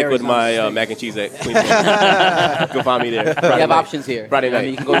stick dairy with is my on the mac and cheese at Queens. Go find me there. We Friday have night. options here. Friday I mean, night.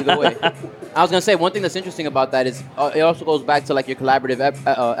 you can go either way. I was gonna say one thing that's interesting about that is it also goes back to like your collaborative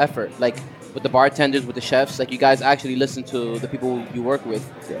effort, like with the bartenders, with the chefs. Like you guys actually listen to the people you work with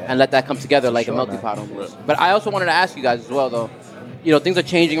and let that come together like a melting pot almost. But I also wanted to ask you guys as well, though. You know, things are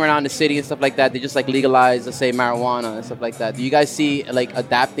changing around the city and stuff like that. They just like legalize, let's say, marijuana and stuff like that. Do you guys see like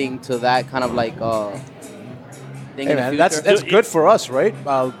adapting to that kind of like thing Hey in the man, future? that's good for us, right?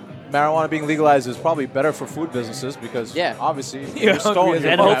 Marijuana being legalized is probably better for food businesses because Yeah. obviously You're you're stoned. hungry as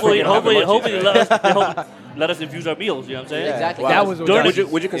And a hopefully, let us infuse our meals. You know what I'm saying? Yeah. Exactly. That was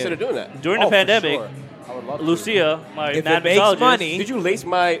During Would you consider doing that? During Oh, the for pandemic, sure. I would love to. Lucia, my If mad it makes mixologist, money, Did you lace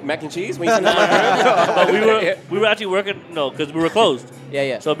my mac and cheese when you sent that? but we were actually working because we were closed. Yeah,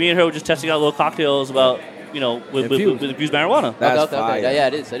 yeah. So me and her were just testing out little cocktails about with infused marijuana. That's okay. fire. Yeah,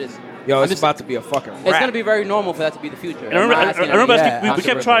 it is. It is. Yo, I'm it's just- about to be a fucking rap. It's gonna be very normal for that to be the future. And I remember, I'm not asking I remember you- Yeah. we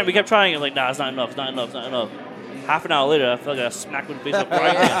kept trying. We kept trying. And like, nah, it's not enough. It's not enough. It's not enough. Half an hour later, I felt like I smacked with the face up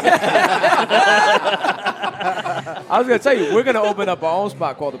right. I was gonna tell you, we're gonna open up our own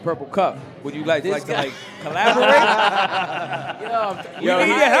spot called the Purple Cup. Would you like to collaborate? We need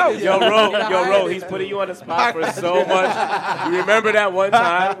your help. Yo, Ro, he's putting you on the spot for so much. You remember that one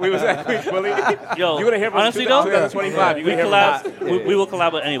time we was at Queens Bully? Yo, You're gonna hear from honestly though, 2025. we You're gonna hear from us. collab. We will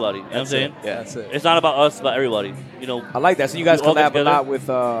collab with anybody. You know what I'm saying? Yeah. That's it. It's not about us. It's about everybody. You know. I like that. So you guys We all get collab a together. lot with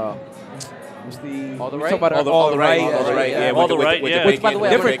what's the All the we Right? talk about All the right. Yeah, All the right. yeah. Yeah. All the right, yeah. Which, by the way,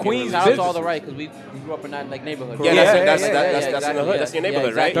 Different I'm- Queens shout out to business. all the right because we grew up in that like neighborhood. Yeah, that's in the exactly, hood. That's your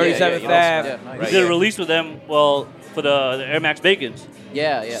neighborhood, right? exactly. 37th Yeah, Ave. yeah. We Right, did a yeah. release with them. Well, for the Air Max Bacons.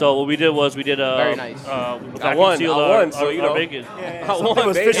 Yeah, yeah. So what we did was we did a Very nice. I won, so you know. our bacon. I won, baby.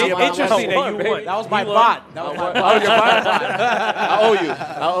 It's interesting I won, that you won. That was my He won. bot. That was my bot. I owe you.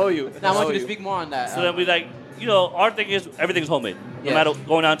 I owe you. Now I want you to speak more on that. So then we our thing is everything's homemade. No Yeah. matter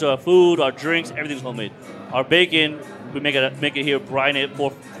going down to our food, our drinks, everything's homemade. Our bacon, we make it here, brine it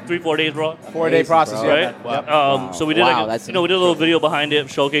for 3-4 days raw. 4-day process, yeah. Right? man. So we did Wow, that's we did a little video behind it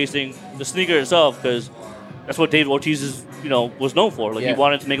showcasing the sneaker itself because that's what Dave Ortiz was known for. Like Yeah. he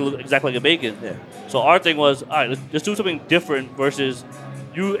wanted to make it look exactly like a bacon. Yeah. So our thing was, all right, let's do something different versus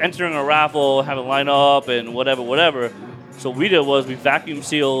you entering a raffle, having line up and whatever. So what we did was we vacuum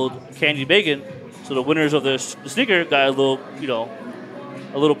sealed candy bacon. So the winners of the sneaker got a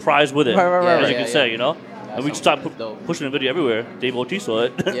little prize with it, Right, as you yeah, can yeah. say, And we sounds started dope. pushing the video everywhere. Dave Ortiz saw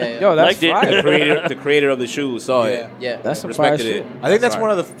it. Yeah, yeah. Yo, that's Liked it. fire. The creator of the shoes saw it. Yeah. That's some fire Respected shit. it. I think that's one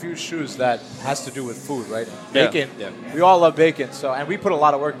of the few shoes that has to do with food, right? Yeah. Bacon. Yeah. We all love bacon, so and we put a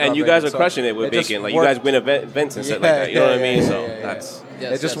lot of work. into And our you guys bacon, are so crushing it with just bacon. Like you worked. guys win events and stuff like that. You know what I mean? So that's.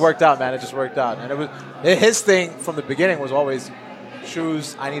 Yes, It just yes. worked out, man. It just worked out, and it was his thing from the beginning was always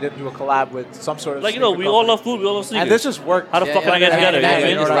shoes. I need to do a collab with some sort of we sneaker all company. love food. We all love sneakers. And this just worked. How the Yeah, fuck can I get yeah, together? yeah,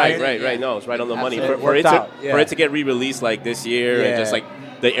 You know what I yeah, mean? yeah, Right, yeah. right, right. No, it's right on the money. Absolutely. For it Worked out, to yeah. for it to get re-released like this year, Yeah. and just like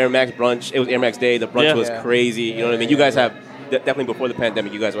the Air Max brunch. It was Air Max Day. The brunch Yeah. was Yeah. crazy. You know what I mean? You guys have definitely before the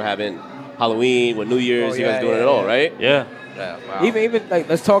pandemic. You guys were having Halloween with New Year's. Oh, you guys yeah, doing yeah, it all, yeah. right? Yeah. Yeah. Wow. Even like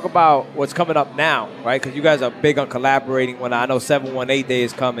let's talk about what's coming up now, right? Because you guys are big on collaborating. When I know 718 Day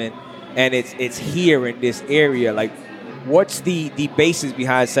is coming, and it's here in this area. Like, what's the basis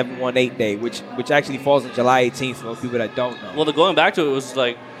behind 718 Day, which actually falls on July 18th for those people that don't know? Well, the going back to it was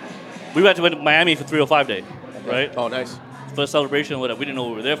like we went to Miami for 305 Day, right? Oh, nice. For a celebration, whatever. We didn't know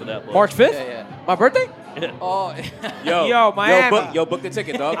we were there for that. But March 5th? Yeah. My birthday? Yeah. Oh, Yo, Miami. Book the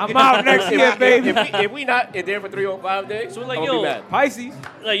ticket, dog. I'm out next year, baby. If we not in there for 305 days, So we're like, I'm gonna yo, be mad. Pisces.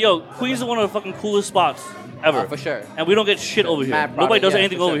 Like, yo, Queens is one of the fucking coolest spots ever. for sure. And we don't get shit over here. Mad product, Nobody does yeah,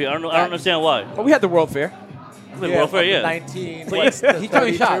 anything for over sure. here. I don't understand why. Well, we had the World Fair. Like, World Fair, yeah. 19. But what's He's throwing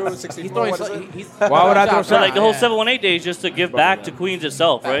 32, shots. 64, He's throwing what is shots. it? He's Why would I throw shots, So shots? like the whole yeah. 718 Day is just to give back to Queens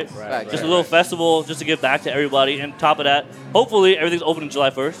itself, right? Facts. Just a little festival, just to give back to everybody. And top of that, hopefully everything's open July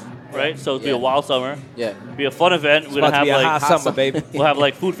 1st, right? So it'll be a wild summer. Yeah. Be a fun event. We're It's about gonna to have be a like hot summer, baby. we'll have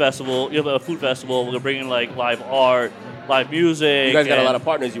like food festival. You have a food festival. We're gonna bring in like live art, live music. You guys got a and lot of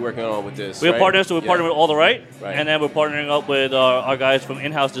partners you're working on with this. We have right? partners, so we're Yeah. partnering with All the Right, Right. and then we're partnering up with our guys from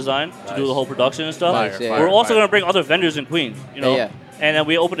In-House Design to do the whole production and stuff. Nice, yeah. We're also fire. going to bring other vendors in Queens, you know. Yeah. And then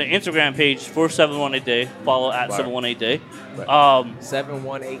we opened an Instagram page for 718 Day. Follow at Fire. 718 Day. Right.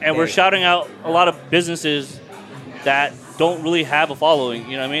 718. And we're shouting out a lot of businesses that don't really have a following,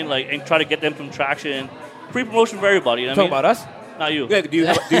 you know what I mean? Like, and try to get them some traction, pre-promotion for everybody. You know Talking what I mean? about us? Not you. Yeah, do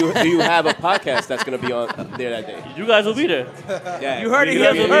you have a podcast that's going to be on there that day? You guys will be there. Yeah, You heard it we-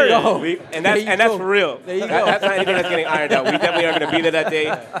 here we- first. we- Go. we- And There that's you go. for real. There you That- go. That's not anything that's getting ironed out. We definitely are going to be there that day.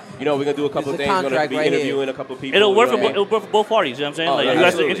 You know, we're going to do a couple There's a things. We're going to contract be right here. interviewing a couple people. It'll work you for know? it'll work for both parties. You know what I'm saying? Oh, Like yeah, you guys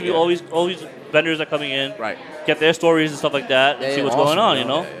absolutely, interview yeah. all these vendors that are coming in. Right. Get their stories and stuff like that. Yeah, see yeah. what's Awesome, going on. bro. You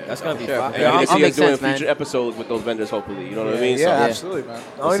know. That's going to be Sure. fun. And Yeah, you're going I'm- to see us makes doing sense, man. future episodes with those vendors, hopefully. You know what I mean? Yeah, So, absolutely, man.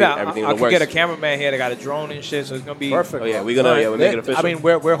 Not only see that, everything I in the could get a works. cameraman here that got a drone and shit, so it's going to be Perfect. Oh, yeah, bro. we're gonna we'll make it official. I mean,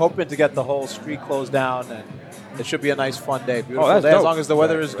 we're hoping to get the whole street closed down, and it should be a nice, fun day. Beautiful that's day. As dope. long as the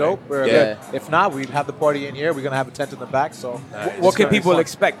weather is Right, dope, we're Yeah. good. If not, we'd have the party in here. We're gonna have a tent in the back. So, What can gonna be people fun.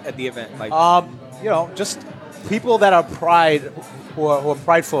 expect at the event? Like, You know, just people that are who are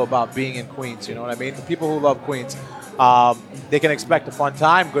prideful about being in Queens. You know what I mean? The people who love Queens, they can expect a fun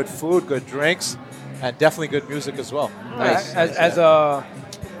time, good food, good drinks, and definitely good music as well. Nice.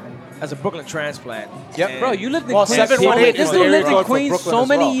 as a Brooklyn transplant. Yep. and- Bro, you lived in Well, Queens. 718 This is dude the lived area in code for Queens Brooklyn so as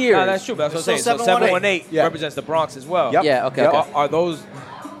many well. years. No, that's true. But that's what I'm saying. So So 718 718 represents the Bronx as well. Yep. Yeah, okay, Yep. okay. Are those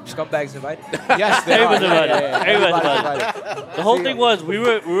scumbags invited? Yes, they Everyone's are. invited. Everyone's invited. The whole thing was we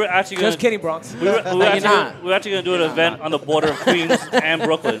were actually gonna Just kidding, Bronx. we were you're not. actually gonna do an event on the border of Queens and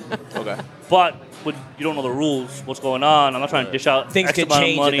Brooklyn, Okay. but you don't know the rules, what's going on. I'm not trying to dish out Things X can amount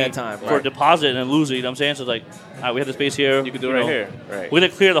change of at money that time, for a right. deposit and lose it. You know what I'm saying? So it's like, all right, we have the space here. You can do it right here. Right. We're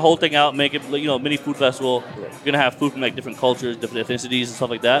gonna clear the whole thing out, make it mini food festival. We're gonna have food from like different cultures, different ethnicities, and stuff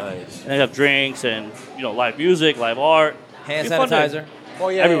like that. Nice. And they have drinks and live music, live art, Hand Be a fun day. sanitizer. Oh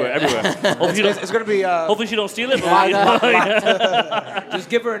yeah, everywhere. Hopefully, It's going to be. hopefully she don't steal it. Why But Just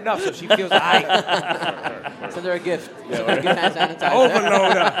give her enough so she feels aight. Send her a gift. Yeah, right. Gift hand sanitizer.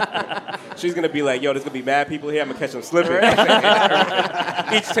 Overload her. She's gonna be like, yo, there's gonna be mad people here. I'm gonna catch them slipping.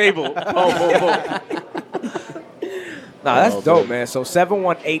 Each table. Oh, Nah, that's Oh, dope, man. man. So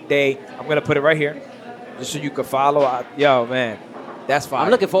 718 Day, I'm gonna put it right here, just so you can follow. Yo, man, that's fine. I'm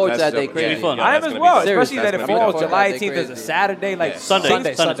looking forward to That's that day. dope. Crazy. It'll be fun. Yeah, I am that's as gonna well, be serious. especially that it That's gonna be falls fun. July That day 18th is a crazy. Saturday, like Yeah. Sunday.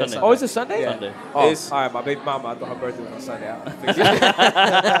 Sunday. Sunday. Oh, it's a Sunday. Sunday. Oh, It's- all right. My baby mama, I thought her birthday was on Sunday. I'll fix it.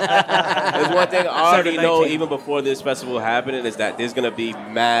 There's one thing I already Saturday know, 19th. even before this festival happening, is that there's gonna be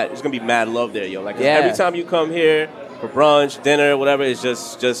mad love there, yo. Like 'cause Yeah. every time you come here for brunch, dinner, whatever, it's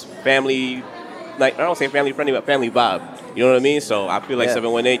just family. Like I don't say family friendly, but family vibe. You know what I mean? So I feel like Yeah.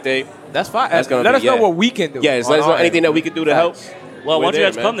 718 Day. That's fine. That's gonna Let be- us know yeah. what we can do. Yeah, just on let us know our anything end. that we could do to help. Well, We're once you there,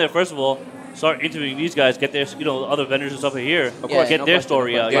 guys man. come there, first of all, start interviewing these guys. Get their, other vendors and stuff in here. Of course, get no their question,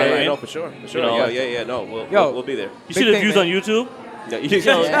 story no out. Yeah, You know yeah, what I no, mean? for sure, for sure. You know, Yeah. No, Yo. we'll be there. You see Big the thing, views man. on YouTube? Yeah, you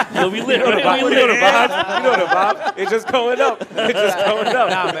We lit. know the Right? vibe. We You know the lit. vibe. You know the vibe. It's just going up. It's just going up.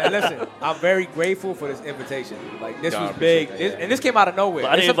 Nah, man, listen. I'm very grateful for this invitation. Like, this Yeah, I was big. appreciate that, yeah. And this came out of nowhere. But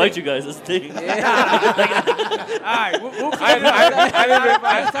I It's didn't invite something- you guys. That's the thing. All right, we'll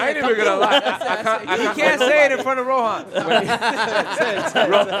I ain't even gonna lie. He can't say it in front of Rohan.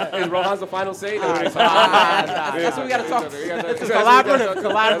 Is Rohan's the final say? That's what we gotta talk.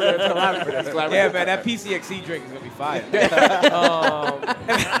 Collaborative. Yeah, man, that PCXC drink is gonna be fire.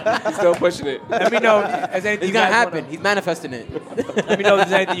 Still pushing it. Let me know if there's anything It's you gonna guys happen. He's manifesting it. Let me know if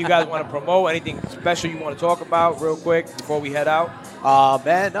there's anything you guys want to promote, anything special you want to talk about, real quick before we head out.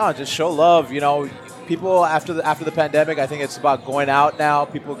 Man, no, just show love. You know, people after the pandemic, I think it's about going out now.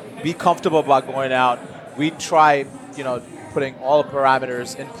 People be comfortable about going out. We try, putting all the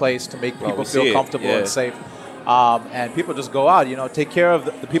parameters in place to make people we feel see it, comfortable yeah. and safe. And people just go out, take care of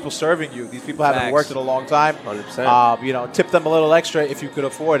the people serving you. These people haven't Facts. worked in a long time. 100%. Tip them a little extra if you could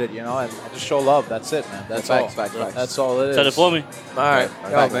afford it, and just show love. That's it, man. That's all. Facts. That's all it is. Said it for me. All right. Yo,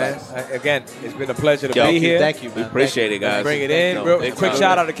 Facts, man. Again, it's been a pleasure to Yo, be here. Thank you, man. We appreciate it, guys. Bring it in. No, Real big quick time.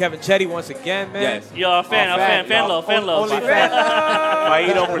 shout out to Kevin Chetty once again, man. Yes. Yo, our fan love. Only fan.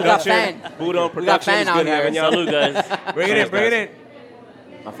 Faito Production, fan. Budo We got Production. fan It's out good here. having y'all. Salute, guys. Bring it in. Cheers, Bring it guys.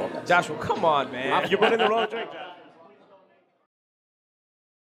 in. My fault, guys. Joshua, come on, man. You're running the wrong drink.